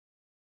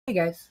Hey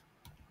guys,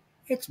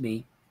 it's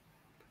me.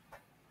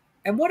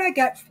 And what I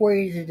got for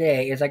you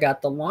today is I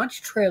got the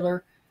launch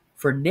trailer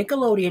for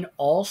Nickelodeon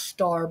All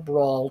Star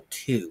Brawl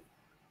 2.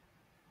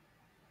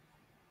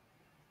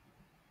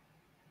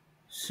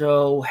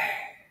 So,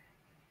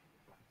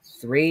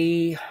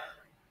 three,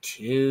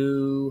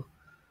 two,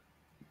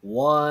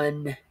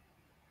 one,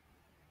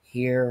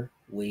 here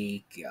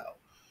we go.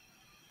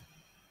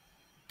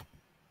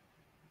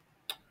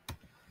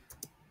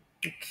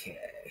 Okay.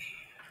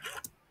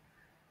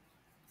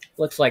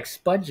 Looks like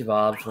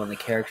SpongeBob's one of the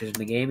characters in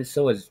the game, and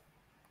so is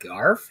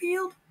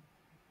Garfield?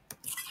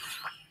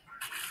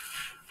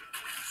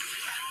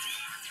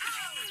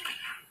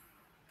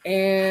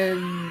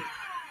 And.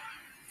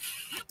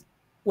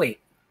 Wait,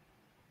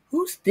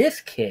 who's this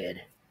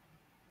kid?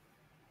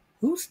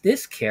 Who's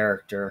this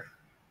character?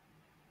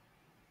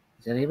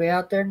 Does anybody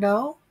out there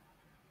know?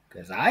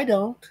 Because I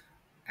don't.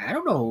 I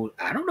don't know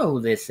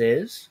who this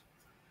is.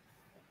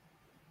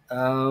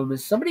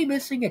 Is somebody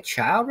missing a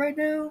child right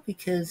now?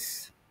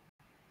 Because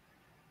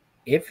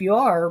if you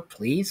are,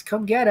 please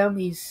come get him.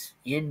 He's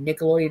in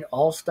Nickelodeon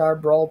All Star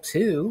Brawl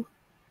 2.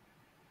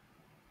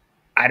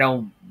 I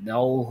don't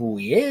know who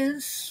he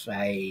is.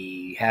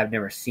 I have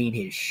never seen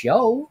his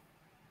show.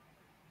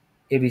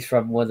 If he's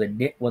from one of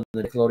the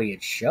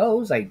Nickelodeon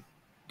shows, I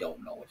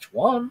don't know which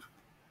one.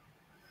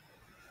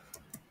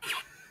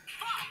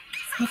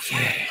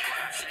 Okay.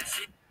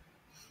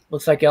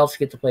 Looks like I also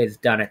get to play as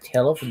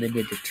Donatello from the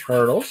Ninja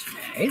Turtles.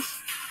 Nice.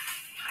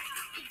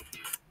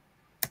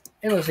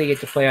 And looks like you get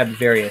to play on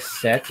various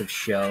sets of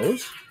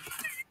shows.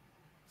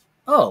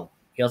 Oh,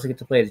 you also get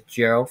to play as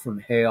Gerald from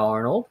Hey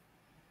Arnold.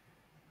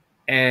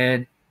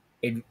 And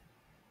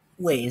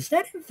wait, is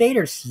that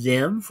Invader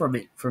Zim from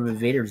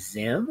Invader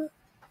Zim?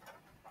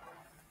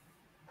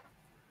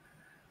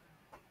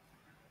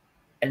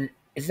 And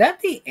is that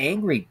the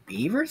Angry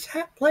Beavers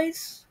hat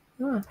place?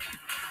 Huh.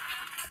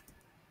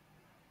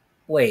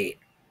 Wait,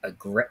 a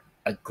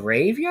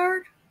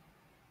graveyard?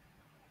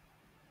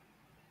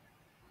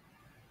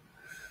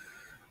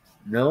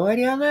 No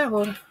idea on that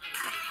one.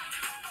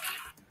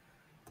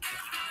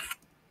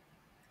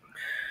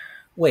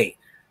 Wait.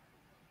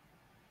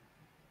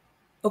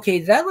 Okay,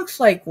 that looks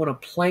like one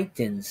of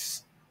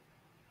Plankton's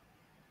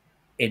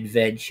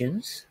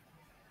inventions.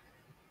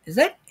 Is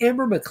that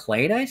Amber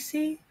McLean I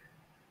see?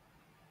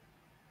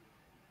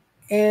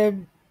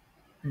 And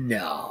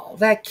no,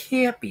 that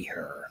can't be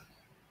her.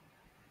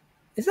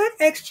 Is that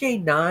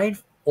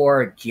XJ9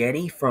 or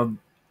Jenny from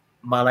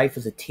My Life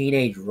as a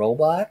Teenage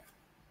Robot?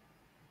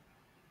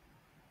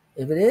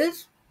 If it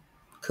is,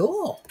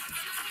 cool.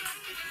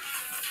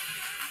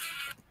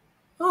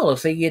 Oh,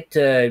 looks like you get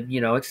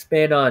to,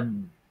 expand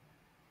on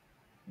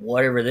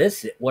whatever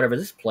this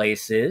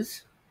place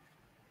is.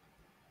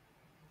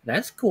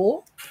 That's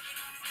cool.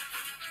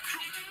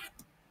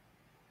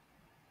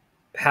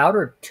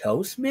 Powdered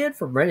Toast Man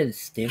from Ren and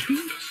Stimpy?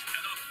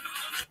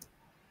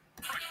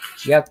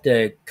 You have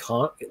to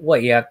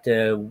you have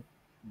to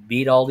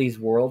beat all these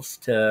worlds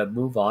to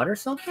move on or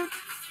something?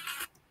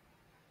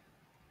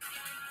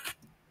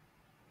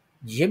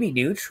 Jimmy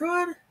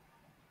Neutron?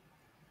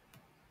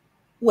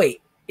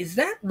 Wait, is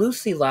that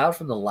Lucy Loud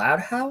from the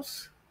Loud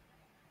House?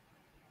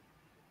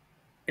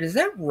 And is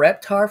that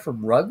Reptar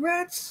from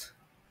Rugrats?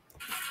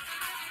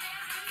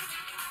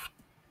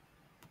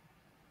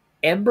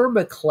 Ember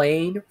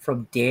McLean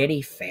from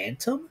Danny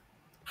Phantom?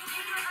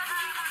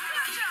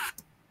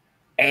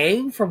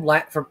 Aang from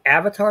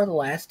Avatar: The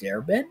Last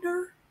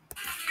Airbender?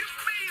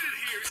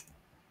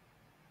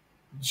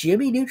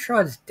 Jimmy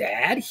Neutron's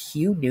dad,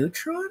 Hugh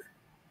Neutron?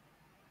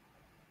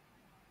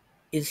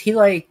 Is he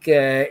like,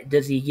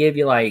 does he give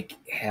you like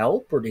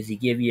help or does he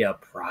give you a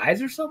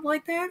prize or something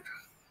like that?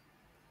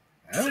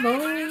 I don't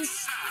know.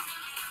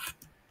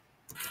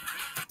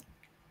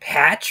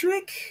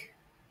 Patrick?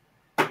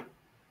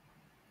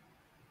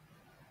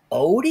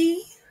 Odie?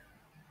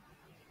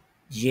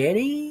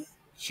 Jenny?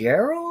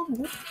 Gerald?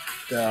 What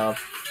the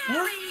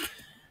fuck?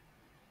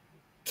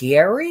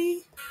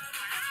 Gary?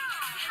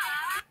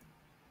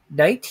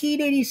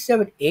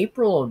 1987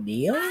 April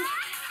O'Neil?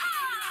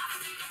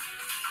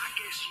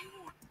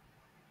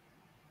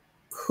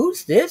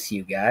 Who's this,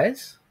 you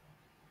guys?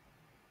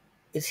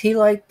 Is he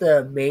like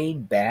the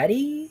main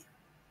baddie?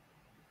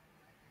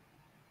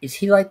 Is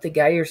he like the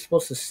guy you're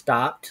supposed to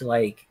stop to,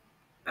 like,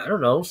 I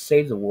don't know,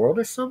 save the world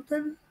or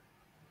something?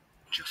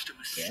 Just a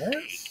mistake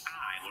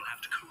I will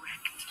have to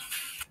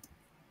correct.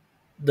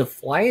 The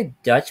Flying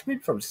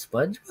Dutchman from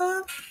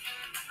SpongeBob?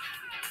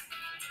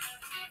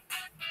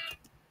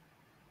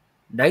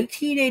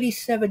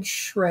 1987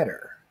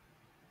 Shredder.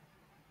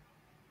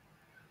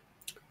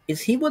 Is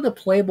he one of the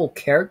playable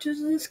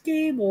characters in this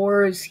game,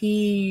 or is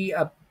he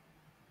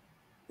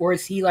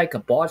like a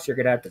boss you're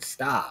gonna have to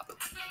stop?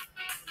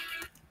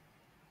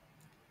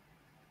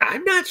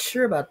 I'm not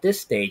sure about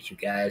this stage, you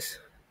guys.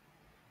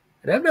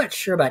 And I'm not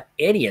sure about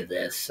any of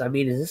this. I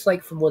mean, is this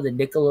like from one of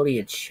the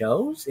Nickelodeon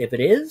shows? If it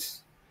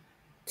is,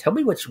 tell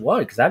me which one,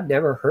 because I've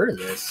never heard of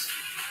this.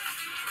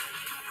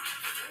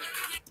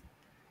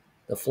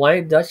 The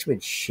Flying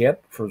Dutchman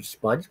ship from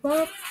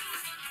SpongeBob?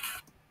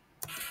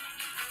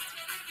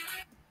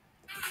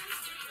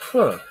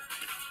 Huh.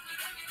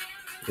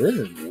 This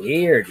is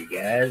weird, you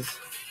guys.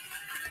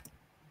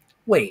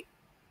 Wait,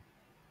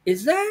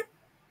 is that?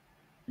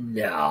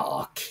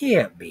 No,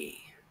 can't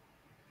be.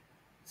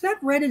 Is that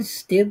Ren and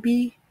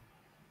Stimpy?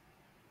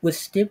 With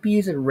Stimpy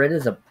using Ren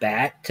as a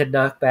bat to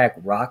knock back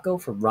Rocco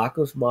from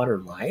Rocco's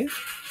Modern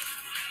Life?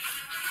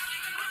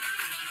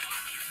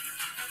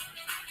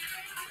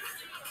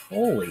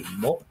 Holy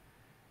mo!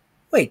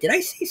 Wait, did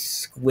I see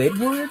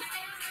Squidward?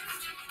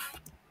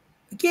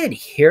 Again,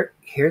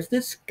 here's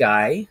this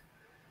guy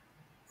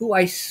who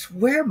I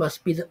swear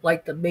must be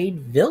like the main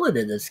villain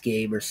in this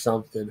game or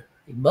something.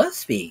 He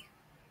must be.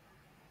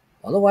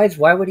 Otherwise,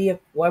 why would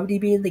he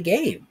be in the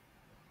game?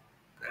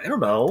 I don't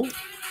know.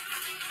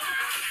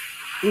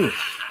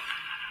 Oof.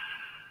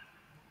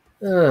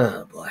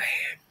 Oh boy.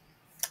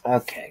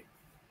 Okay.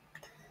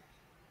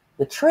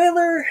 The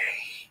trailer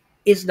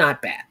is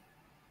not bad.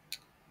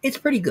 It's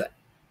pretty good.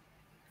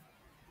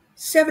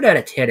 7 out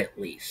of 10 at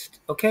least.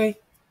 Okay.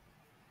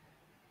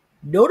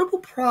 Notable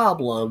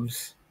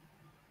problems.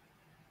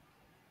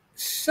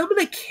 Some of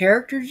the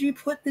characters you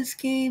put in this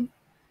game,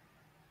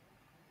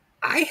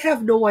 I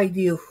have no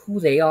idea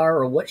who they are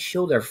or what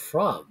show they're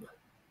from.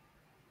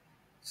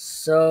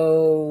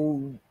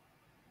 So,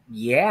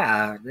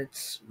 yeah,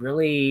 that's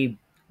really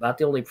about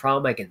the only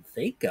problem I can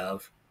think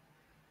of.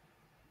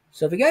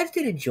 So if you guys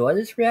did enjoy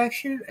this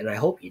reaction, and I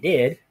hope you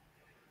did,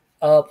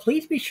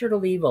 please be sure to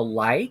leave a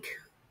like,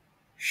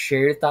 share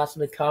your thoughts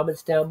in the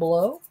comments down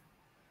below.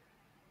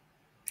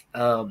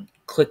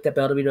 Click that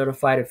bell to be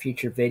notified of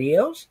future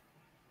videos.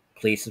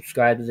 Please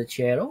subscribe to the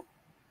channel.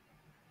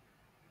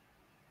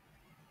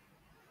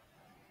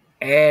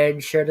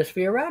 And share this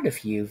video around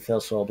if you feel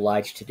so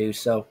obliged to do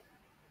so.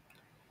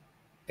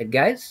 And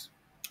guys,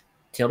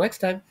 till next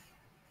time,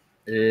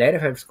 later,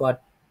 Fam Squad.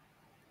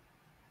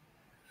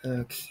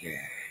 Okay.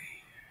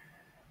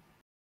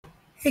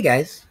 Hey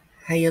guys,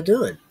 how you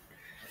doing?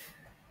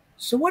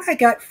 So what I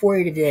got for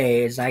you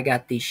today is I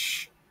got the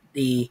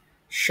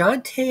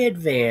Shantae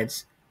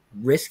Advance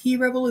Risky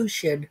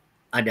Revolution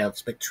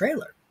announcement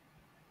trailer.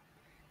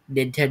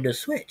 Nintendo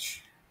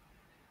Switch.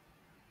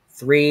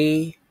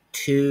 3,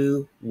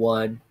 2,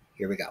 1,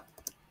 here we go.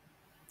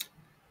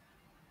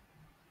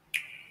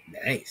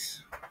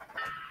 Nice.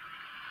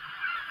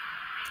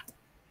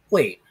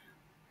 Wait,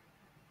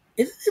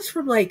 isn't this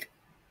from like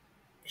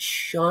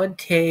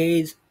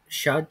Shantae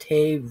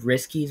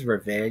Risky's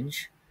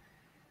Revenge,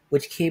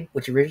 which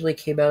originally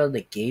came out on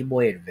the Game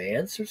Boy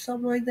Advance or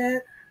something like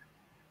that?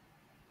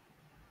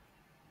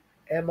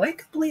 Am I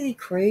completely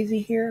crazy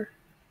here?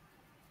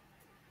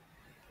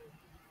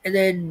 And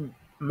then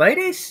might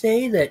I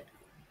say that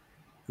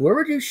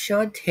whoever do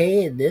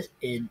Shantae in this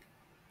in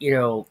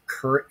a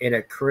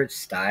current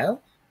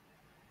style,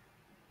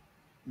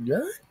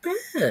 not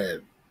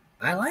bad.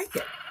 I like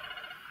it.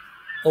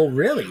 Oh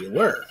really? You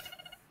were?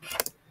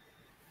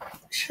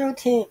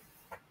 Shantae,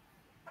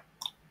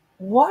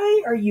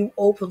 why are you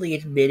openly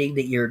admitting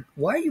that you're?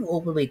 Why are you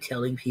openly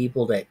telling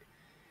people that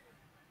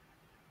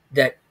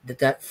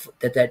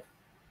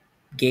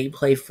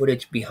gameplay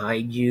footage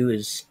behind you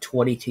is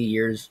 22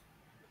 years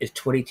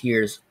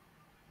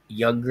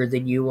younger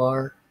than you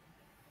are?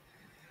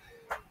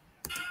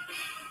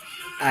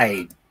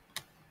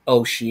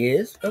 Oh, she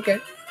is? Okay.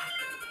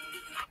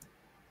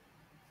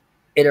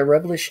 In a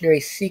revolutionary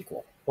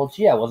sequel. Well,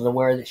 gee, I wasn't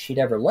aware that she'd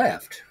ever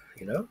left,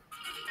 you know?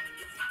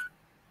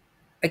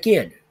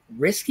 Again,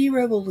 Risky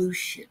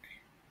Revolution.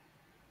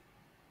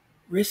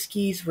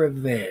 Risky's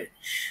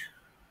Revenge.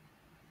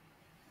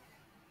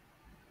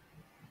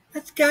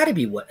 That's gotta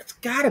be what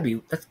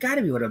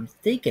I'm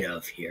thinking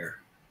of here.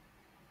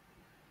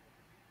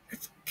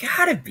 That's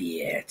gotta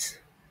be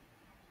it.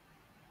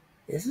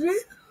 Isn't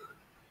it?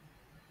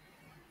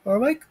 Or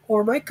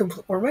am I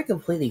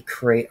completely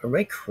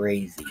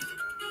crazy?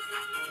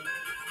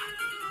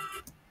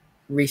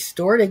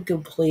 Restored and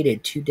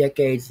completed 2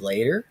 decades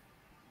later.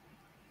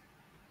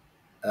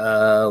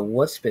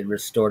 What's been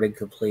restored and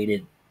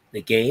completed?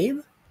 The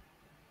game?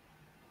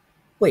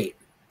 Wait.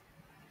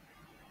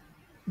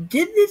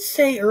 Didn't it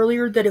say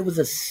earlier that it was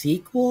a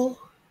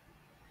sequel?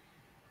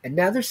 And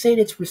now they're saying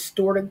it's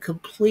restored and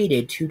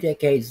completed 2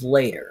 decades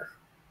later.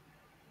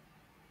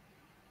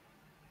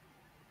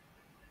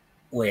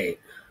 Wait.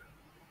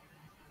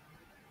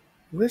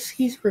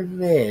 Risky's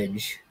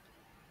Revenge.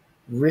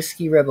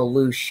 Risky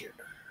Revolution.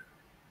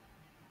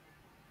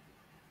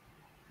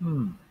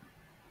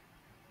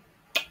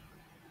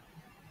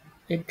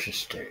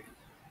 Interesting.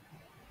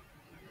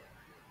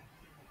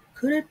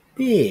 Could it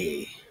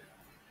be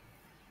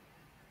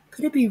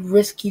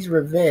Risky's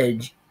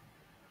Revenge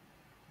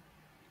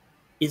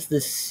is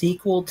the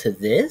sequel to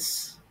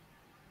this?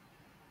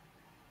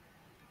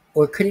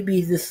 Or could it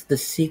be the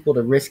sequel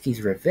to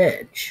Risky's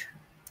Revenge?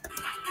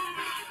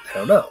 I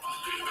don't know.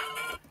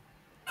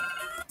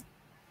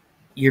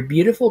 Your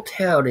beautiful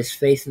town is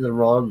facing the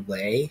wrong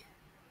way.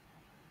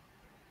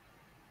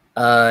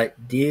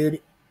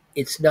 Dude,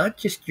 it's not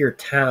just your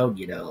town,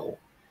 you know.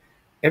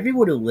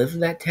 Everyone who lives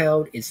in that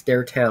town is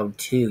their town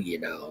too, you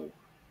know.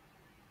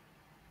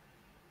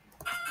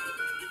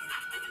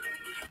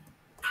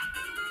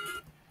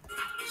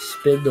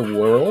 spin the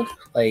world?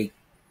 Like,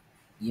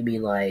 you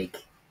mean like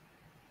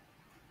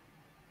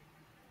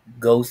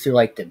goes through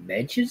like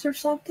dimensions or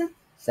something?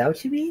 Is that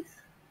what you mean?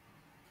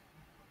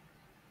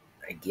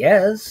 I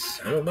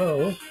guess. I don't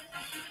know.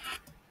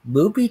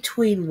 Move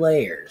between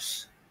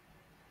layers.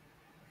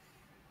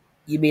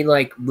 You mean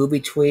like move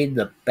between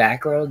the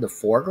background and the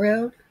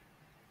foreground?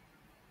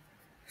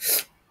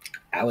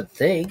 I would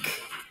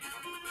think.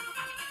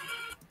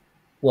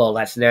 Well,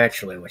 that's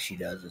naturally what she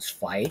does is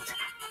fight.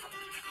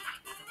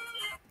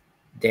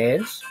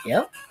 Dance,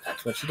 yep,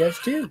 that's what she does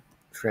too.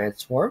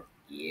 Transform,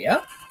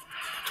 yep,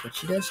 that's what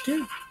she does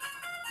too.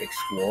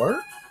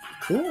 Explore,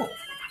 cool.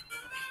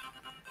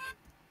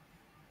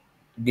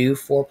 New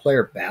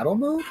 4-player battle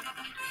mode?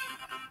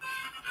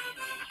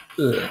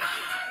 Ugh.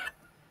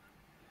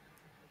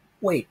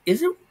 Wait,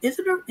 isn't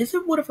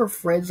one of her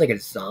friends like a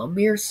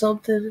zombie or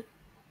something?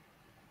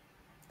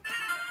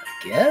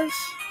 I guess.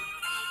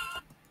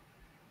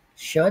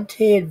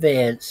 Shantae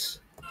Advance,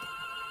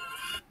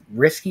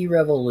 Risky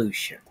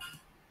Revolution.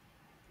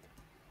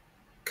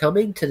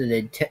 Coming to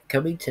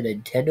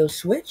Nintendo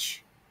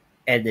Switch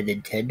and the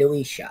Nintendo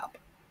eShop.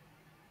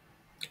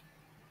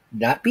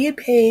 Not being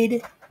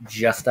paid,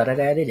 just thought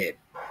I'd add it in.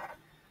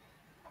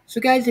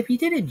 So guys, if you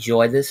did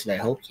enjoy this, and I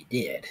hope you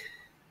did,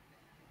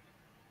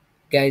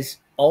 guys,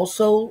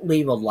 also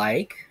leave a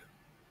like,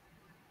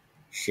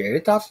 share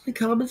your thoughts in the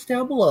comments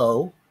down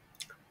below.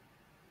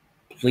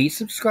 Please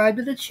subscribe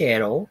to the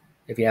channel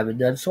if you haven't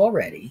done so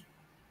already.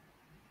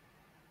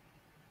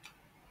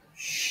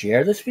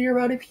 Share this video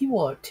around if you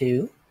want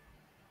to.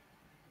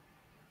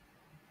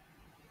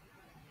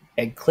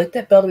 And click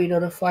that bell to be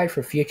notified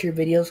for future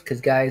videos because,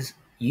 guys,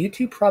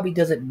 YouTube probably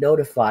doesn't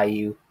notify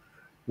you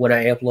when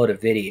I upload a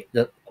video.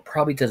 That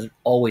probably doesn't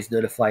always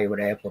notify you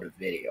when I upload a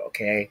video,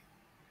 okay?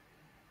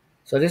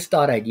 So I just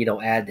thought I'd,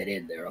 add that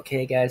in there,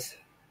 okay, guys?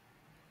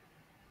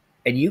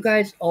 And you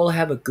guys all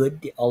have a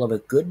good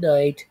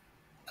night,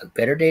 a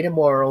better day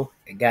tomorrow.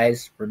 And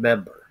guys,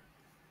 remember,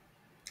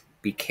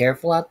 be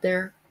careful out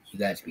there. You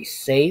guys be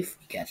safe.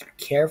 You guys be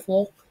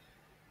careful.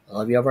 I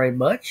love you all very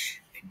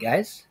much. And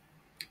guys,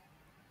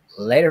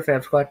 later,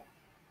 fam squad.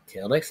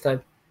 Till next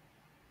time.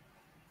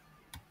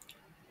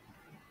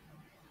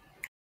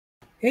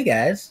 Hey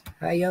guys,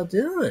 how y'all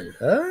doing,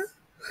 huh?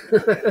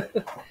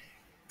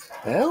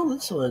 Well,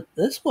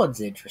 this one's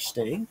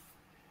interesting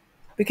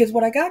because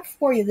what I got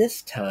for you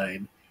this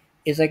time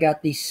is I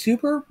got the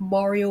Super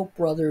Mario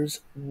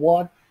Brothers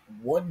Wonder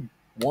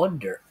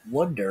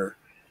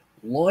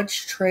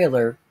launch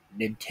trailer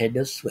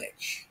Nintendo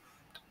Switch.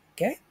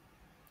 Okay,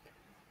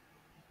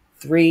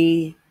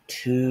 3,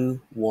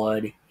 2,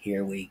 1.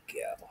 Here we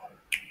go.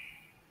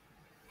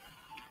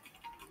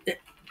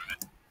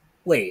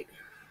 Wait,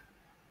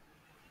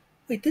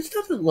 this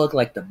doesn't look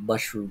like the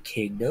Mushroom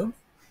Kingdom.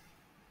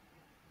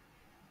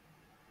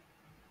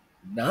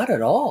 Not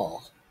at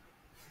all.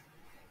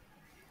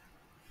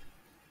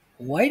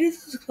 Why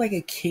does this look like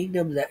a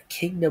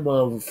kingdom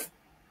of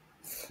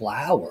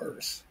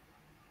flowers?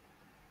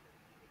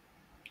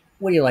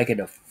 What are you like in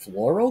a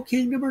floral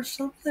kingdom or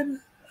something?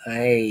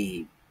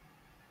 I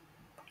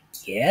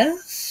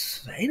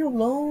guess. I don't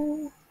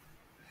know.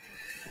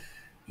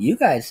 You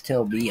guys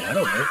tell me. I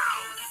don't know.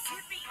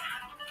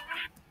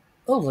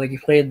 Oh,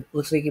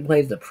 looks like he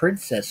plays the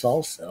princess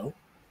also.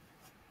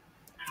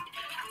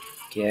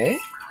 Okay,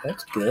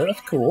 that's good.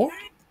 That's cool.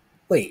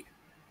 Wait,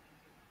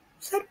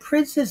 is that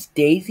Princess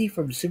Daisy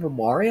from Super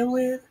Mario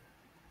Land?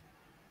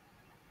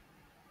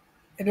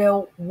 And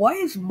now, why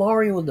is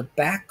Mario in the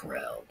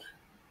background?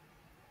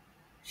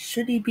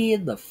 Should he be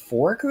in the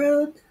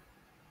foreground?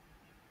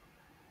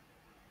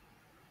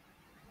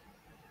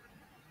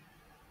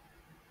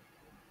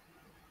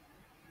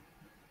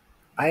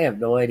 I have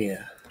no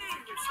idea.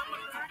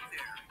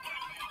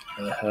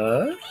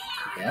 Uh-huh.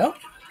 Yep.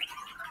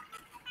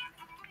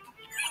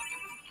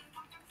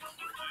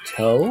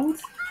 Toad?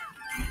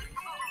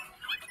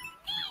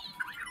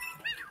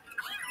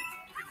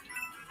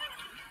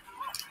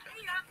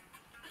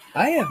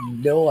 I have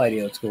no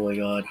idea what's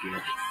going on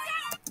here.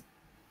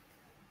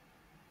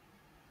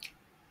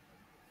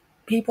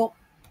 People,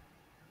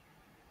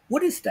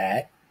 what is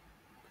that?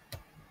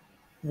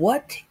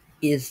 What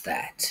is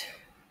that?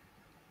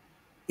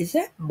 Is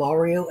that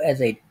Mario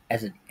as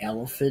an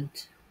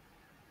elephant?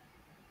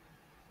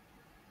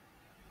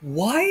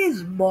 Why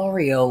is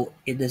Mario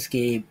in this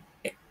game?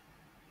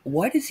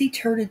 Why does he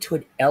turn into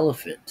an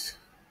elephant?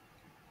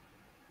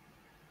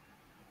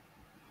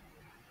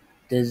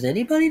 Does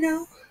anybody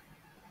know?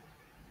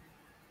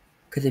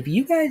 Because if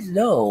you guys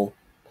know,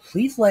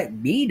 please let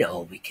me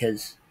know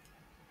because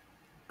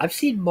I've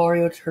seen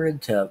Mario turn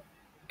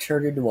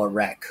into a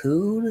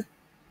raccoon,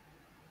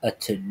 a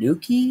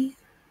tanuki,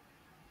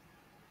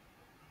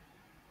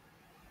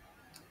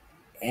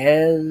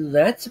 and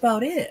that's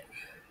about it.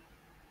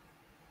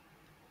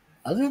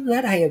 Other than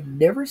that, I have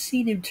never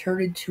seen him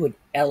turn into an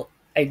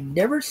I've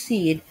never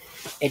seen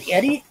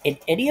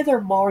in any other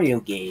Mario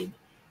game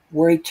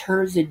where he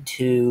turns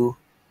into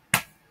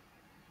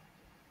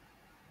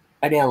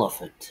an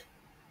elephant.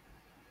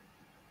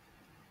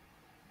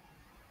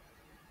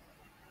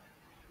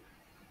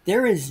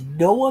 There is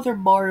no other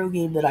Mario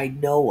game that I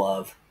know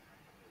of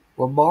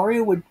where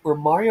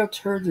Mario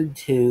turns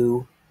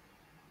into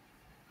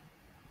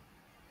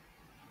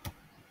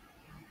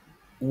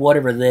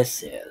whatever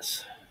this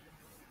is.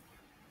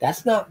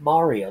 That's not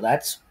Mario.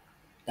 That's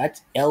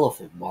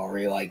Elephant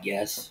Mario, I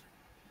guess.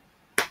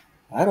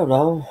 I don't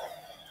know.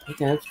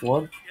 Okay, that's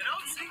one. You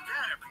don't see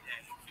that every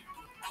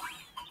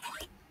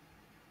day.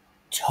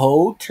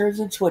 Toad turns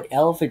into an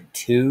elephant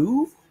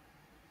too?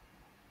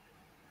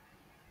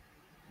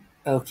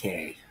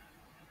 Okay.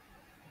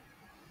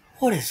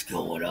 What is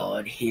going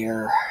on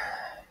here?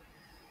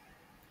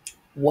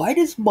 Why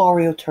does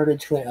Mario turn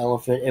into an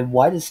elephant and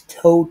why does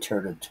Toad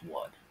turn into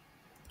one?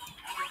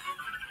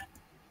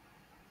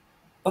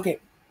 Okay.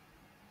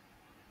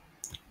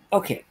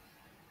 Okay.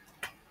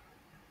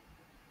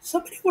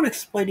 Somebody want to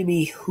explain to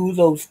me who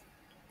those.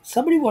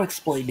 Somebody want to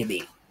explain to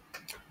me.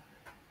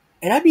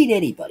 And I mean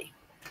anybody.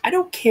 I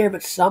don't care if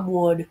it's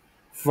someone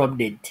from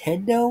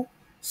Nintendo,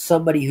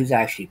 somebody who's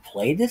actually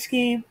played this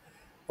game,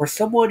 or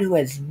someone who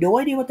has no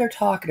idea what they're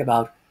talking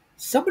about.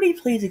 Somebody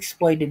please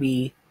explain to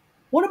me,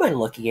 what am I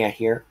looking at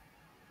here?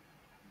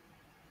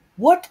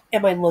 What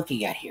am I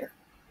looking at here?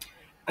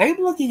 I am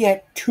looking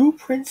at two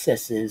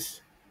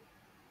princesses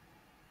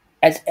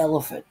as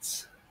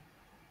elephants.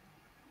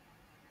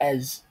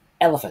 As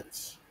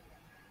elephants.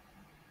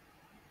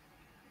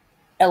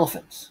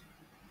 Elephants.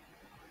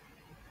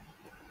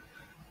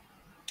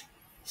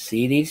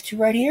 See these two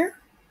right here?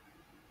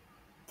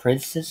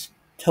 Princess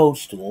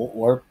Toadstool,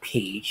 or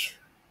Peach.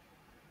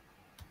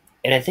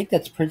 And I think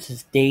that's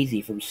Princess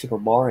Daisy from Super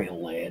Mario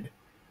Land.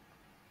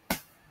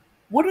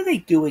 What are they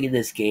doing in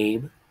this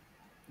game?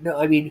 No,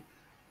 I mean,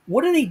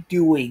 what are they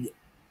doing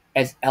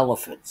as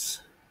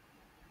elephants?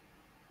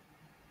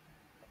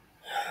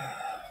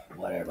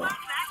 Whatever.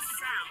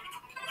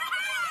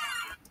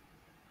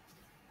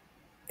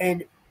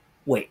 And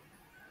wait.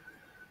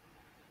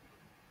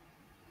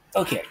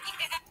 Okay.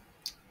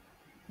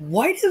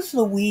 Why does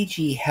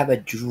Luigi have a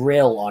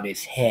drill on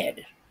his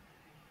head?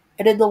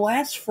 And in the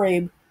last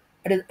frame,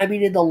 in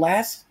the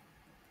last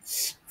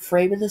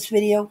frame of this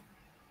video,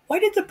 why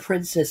did the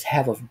princess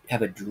have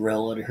a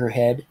drill in her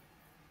head?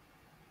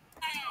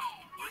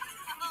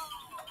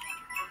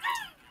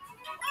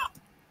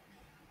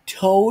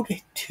 Toad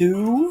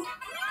too?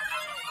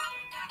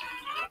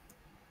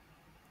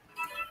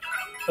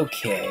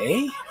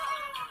 Okay.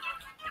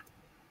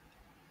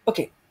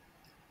 Okay.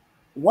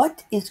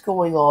 What is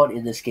going on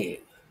in this game?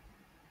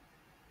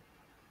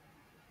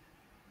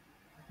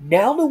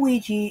 Now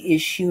Luigi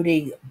is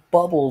shooting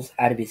bubbles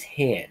out of his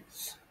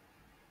hands.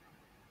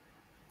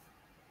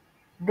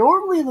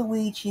 Normally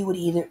Luigi would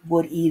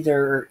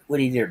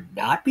either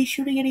not be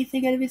shooting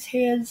anything out of his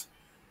hands,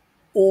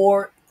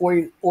 or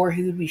he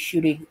would be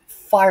shooting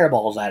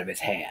fireballs out of his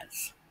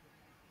hands.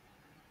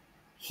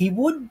 He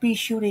wouldn't be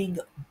shooting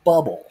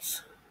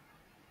bubbles.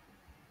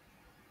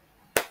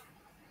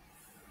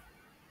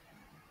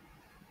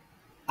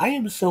 I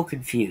am so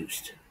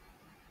confused.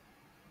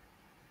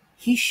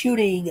 He's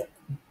shooting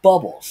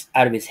bubbles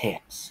out of his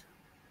hands.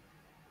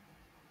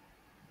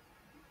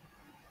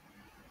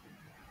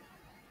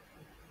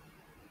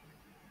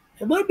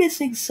 Am I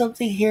missing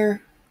something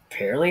here?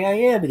 Apparently I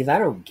am, because I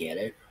don't get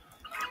it.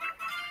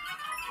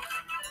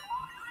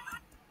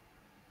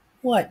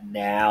 What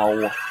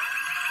now?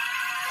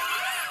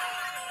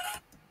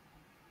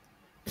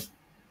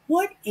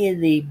 What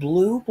in the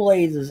blue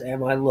blazes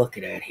am I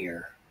looking at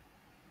here?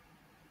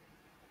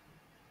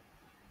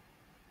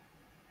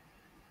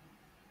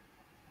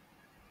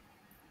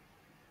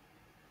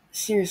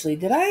 Seriously,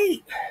 did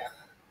I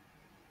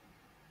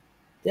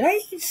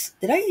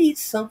eat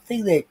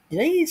something that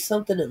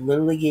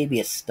literally gave me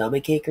a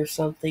stomachache or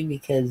something?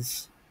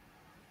 Because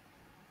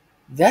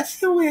that's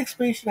the only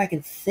explanation I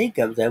can think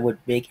of that would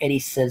make any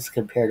sense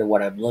compared to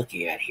what I'm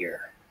looking at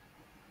here.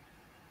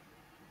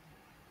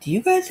 Do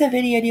you guys have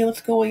any idea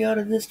what's going on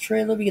in this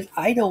trailer? Because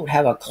I don't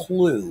have a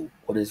clue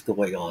what is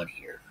going on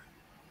here.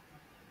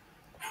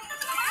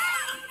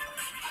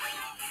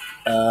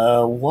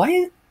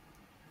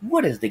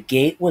 What is the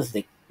game? What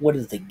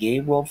is the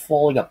game world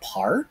falling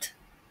apart?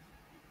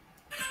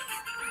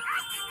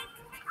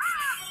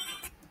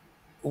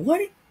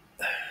 What,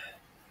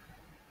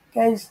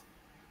 guys?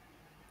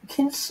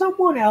 Can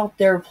someone out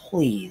there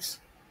please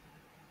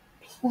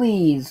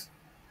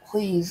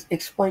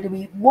explain to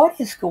me what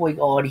is going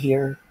on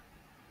here?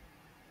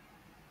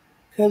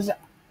 Because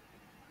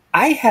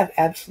I have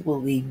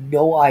absolutely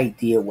no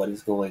idea what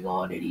is going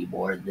on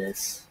anymore in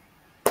this.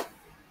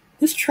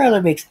 This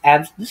trailer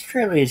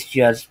is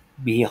just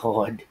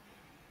beyond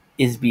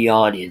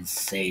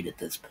insane at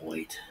this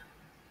point.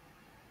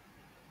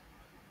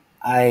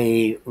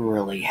 I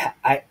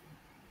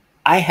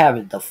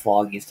haven't the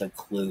foggiest of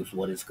clues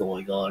what is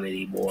going on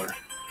anymore.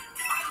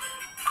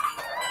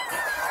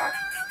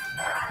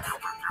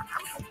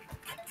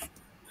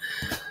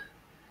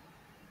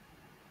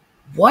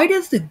 Why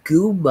does the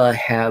Goomba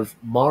have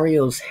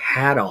Mario's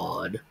hat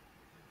on?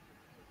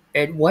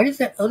 And why does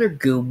that other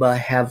Goomba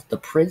have the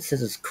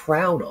princess's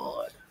crown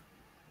on?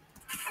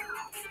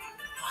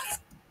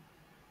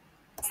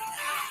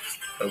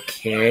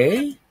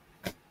 Okay.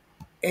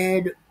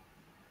 And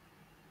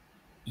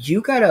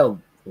you got a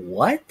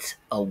what?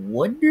 A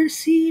Wonder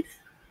Seed?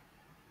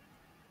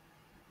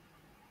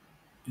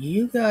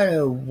 You got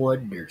a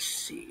Wonder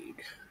Seed.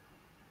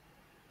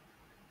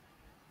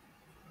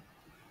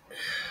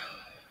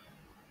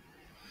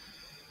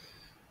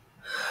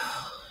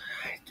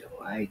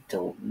 I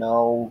don't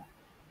know.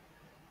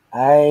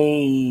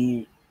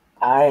 I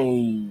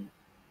I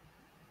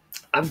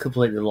I'm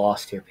completely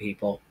lost here,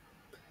 people.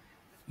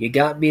 You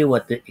got me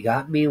what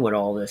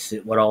all this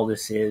is,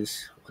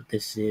 what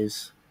this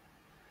is.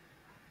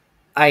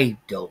 I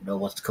don't know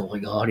what's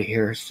going on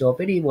here. So if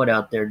anyone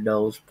out there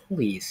knows,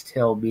 please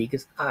tell me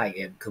because I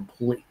am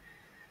complete.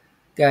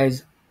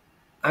 Guys,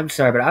 I'm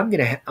sorry, but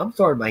I'm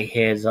throwing my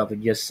hands up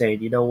and just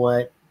saying, you know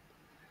what?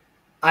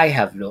 I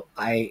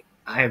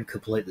am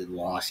completely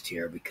lost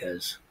here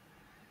because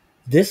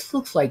this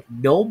looks like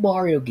no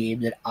Mario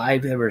game that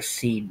I've ever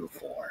seen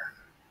before.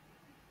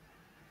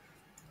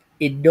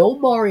 In no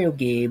Mario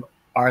game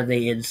are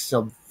they in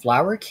some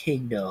Flower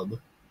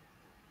Kingdom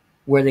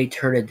where they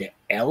turn into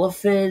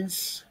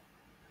elephants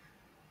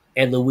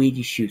and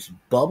Luigi shoots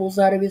bubbles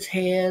out of his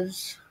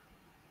hands?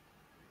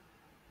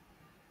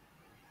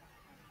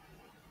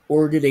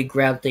 Or do they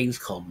grab things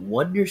called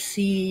Wonder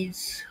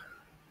Seeds?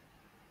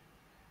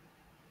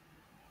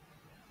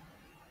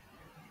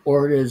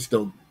 Or does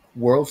the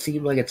world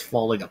seem like it's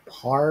falling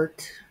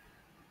apart?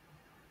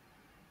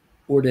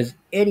 Or does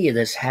any of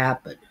this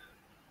happen?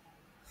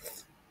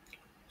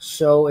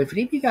 So, if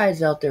any of you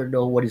guys out there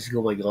know what is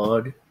going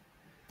on,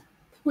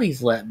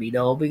 please let me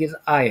know because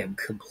I am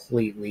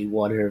completely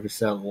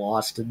 100%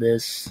 lost in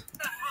this.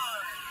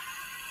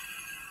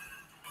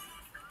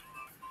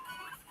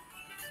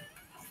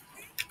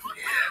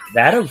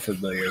 That I'm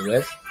familiar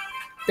with.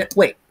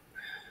 Wait,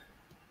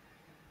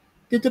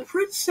 did the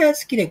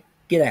princess get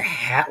a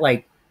hat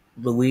like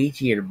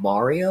Luigi and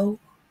Mario?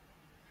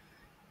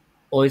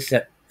 Only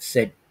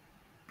said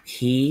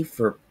P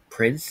for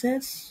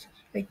princess,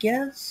 I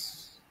guess.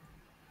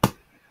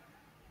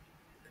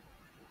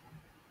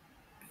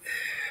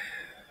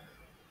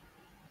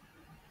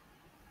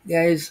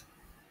 Guys,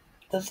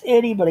 does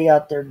anybody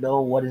out there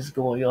know what is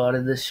going on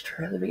in this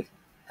tournament?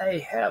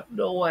 I have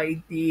no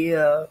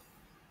idea.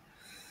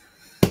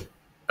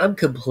 I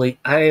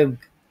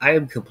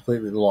am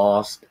completely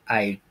lost.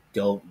 I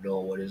don't know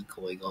what is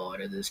going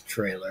on in this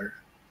trailer.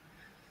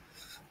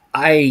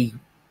 I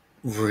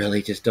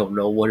really just don't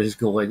know what is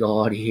going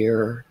on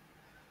here.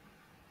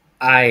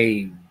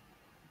 I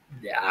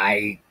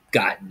I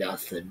got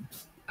nothing.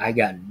 I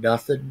got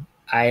nothing.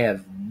 I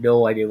have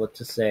no idea what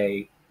to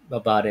say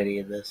about any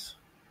of this.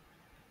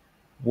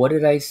 What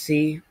did I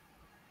see?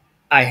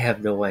 I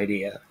have no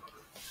idea.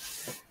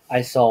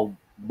 I saw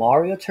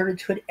Mario turn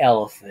into an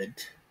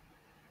elephant.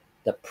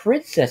 The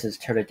princesses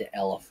turn into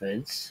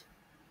elephants.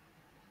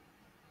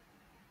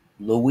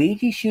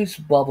 Luigi shoots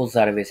bubbles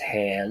out of his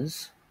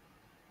hands.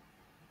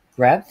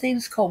 Grab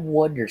things called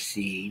Wonder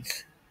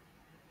Seeds.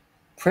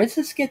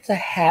 Princess gets a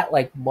hat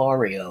like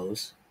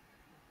Mario's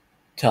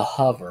to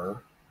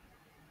hover.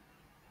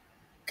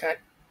 God,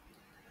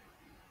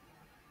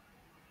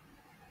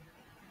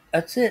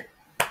 that's it.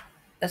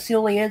 That's the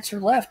only answer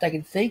left I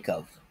can think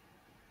of.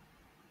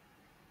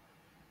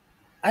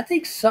 I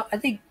think,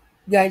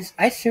 guys,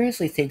 I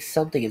seriously think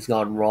something has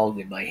gone wrong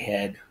in my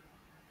head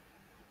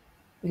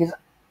because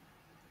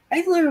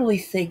I literally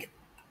think,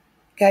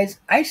 guys,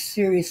 I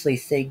seriously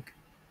think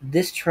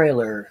this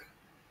trailer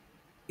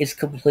is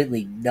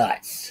completely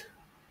nuts.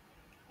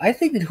 I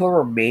think that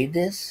whoever made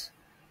this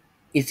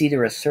is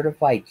either a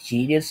certified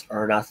genius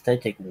or an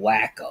authentic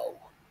wacko.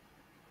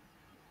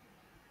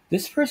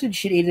 This person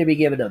should either be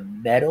given a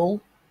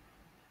medal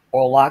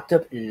or locked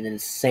up in an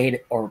insane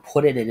or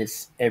put in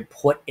his and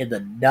put in the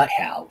nut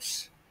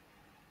house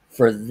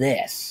for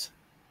this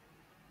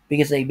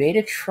because they made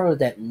a trailer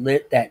that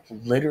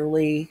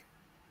literally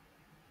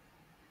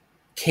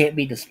can't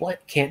be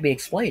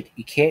explained.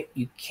 You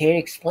can't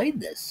explain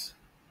this.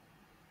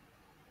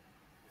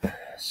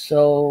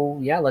 So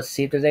yeah, let's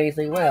see if there's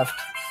anything left.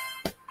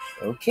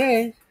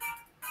 Okay.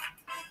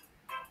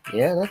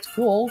 Yeah, that's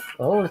cool.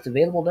 Oh, it's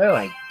available now.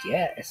 I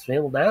get it's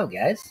available now,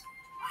 guys.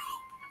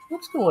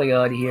 What's going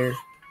on here?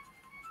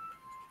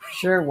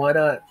 Sure, why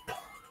not?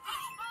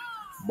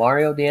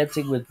 Mario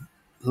dancing with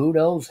who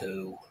knows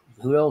who.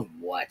 Who knows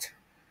what.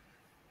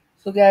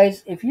 So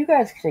guys, if you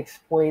guys can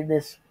explain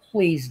this,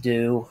 please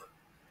do.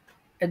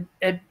 And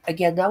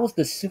again, that was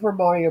the Super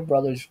Mario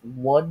Brothers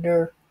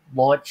Wonder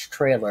launch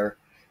trailer,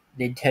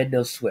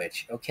 Nintendo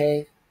Switch.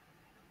 Okay,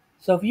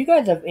 so if you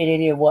guys have any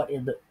idea what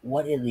in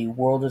the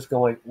world is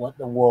going, what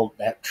in the world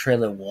that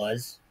trailer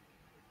was,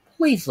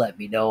 please let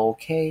me know.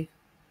 Okay,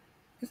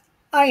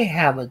 I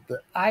haven't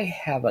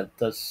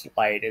the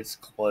slightest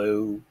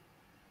clue.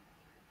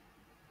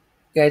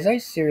 Guys, I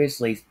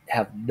seriously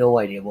have no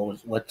idea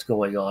what's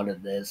going on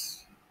in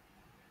this.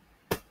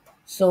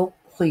 So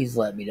please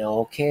let me know.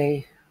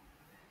 Okay.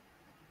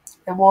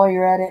 And while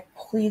you're at it,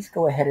 please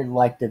go ahead and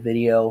like the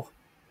video.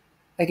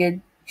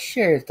 Again,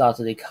 Share your thoughts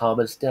in the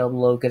comments down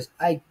below, because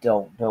I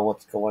don't know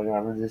what's going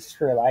on in this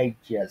trailer. I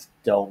just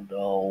don't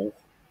know.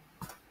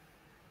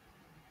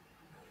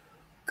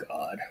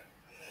 God.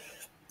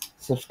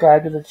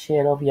 Subscribe to the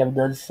channel if you haven't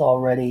done so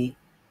already.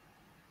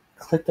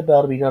 Click the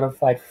bell to be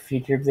notified for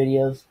future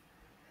videos.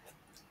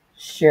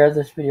 Share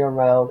this video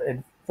around,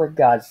 and for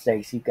God's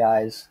sakes, you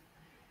guys,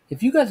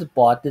 if you guys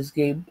bought this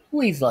game,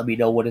 please let me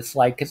know what it's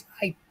like, because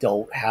I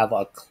don't have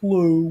a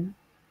clue.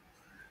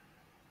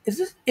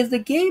 Is the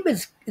game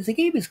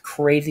as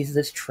crazy as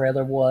this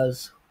trailer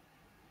was?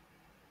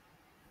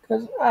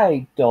 Because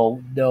I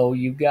don't know,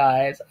 you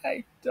guys.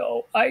 I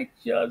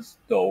just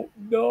don't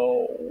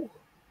know.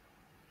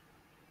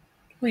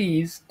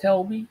 Please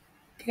tell me,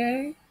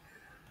 okay?